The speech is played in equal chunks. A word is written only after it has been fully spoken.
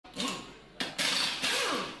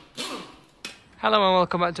Hello and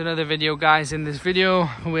welcome back to another video, guys. In this video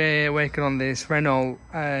we're working on this Renault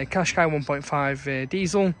Qashqai 1.5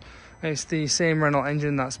 diesel. It's the same Renault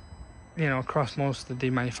engine that's across most of the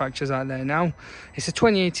manufacturers out there now. It's a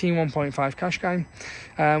 2018 1.5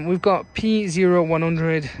 Qashqai. We've got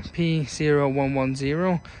P0100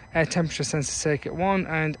 P0110 air temperature sensor circuit 1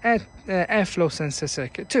 and airflow sensor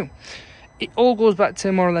circuit 2. It all goes back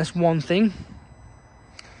to more or less one thing.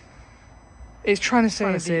 It's trying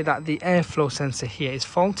to say that the airflow sensor here is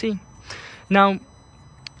faulty. Now,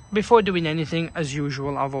 before doing anything, as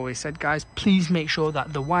usual, I've always said, guys, please make sure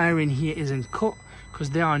that the wiring here isn't cut,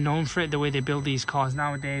 because they are known for it. The way they build these cars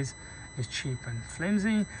nowadays is cheap and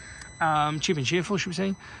flimsy, cheap and cheerful, should we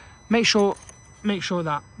say. Make sure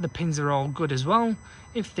that the pins are all good as well.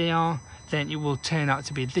 If they are, then it will turn out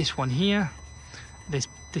to be this one here. This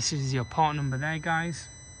is your part number there, guys.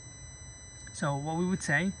 So what we would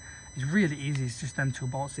say, it's really easy. It's just them two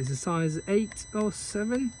bolts. It's a size 8 or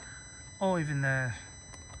 7, or even the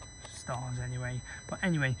stars anyway. But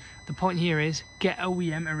anyway, the point here is get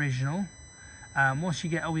OEM original. Once you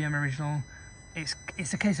get OEM original,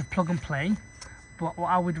 it's a case of plug and play. But what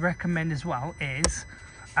I would recommend as well is,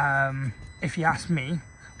 if you ask me,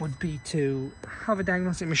 would be to have a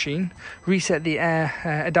diagnostic machine, reset the air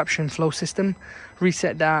adaptation flow system,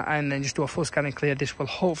 reset that, and then just do a full scan and clear. This will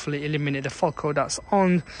hopefully eliminate the fault code that's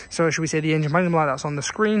on, so should we say the engine manual light that's on the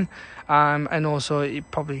screen, and also it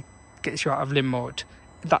probably gets you out of limp mode.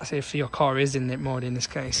 That's if your car is in limp mode in this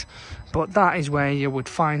case. But that is where you would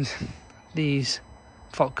find these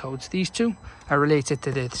fault codes. These two are related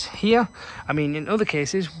to this here. I mean, in other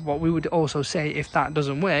cases, what we would also say, if that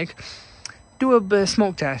doesn't work, do a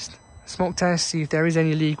smoke test, see if there is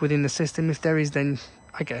any leak within the system. If there is, then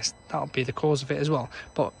I guess that'll be the cause of it as well.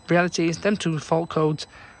 But reality is, them two fault codes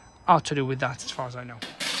are to do with that, as far as I know.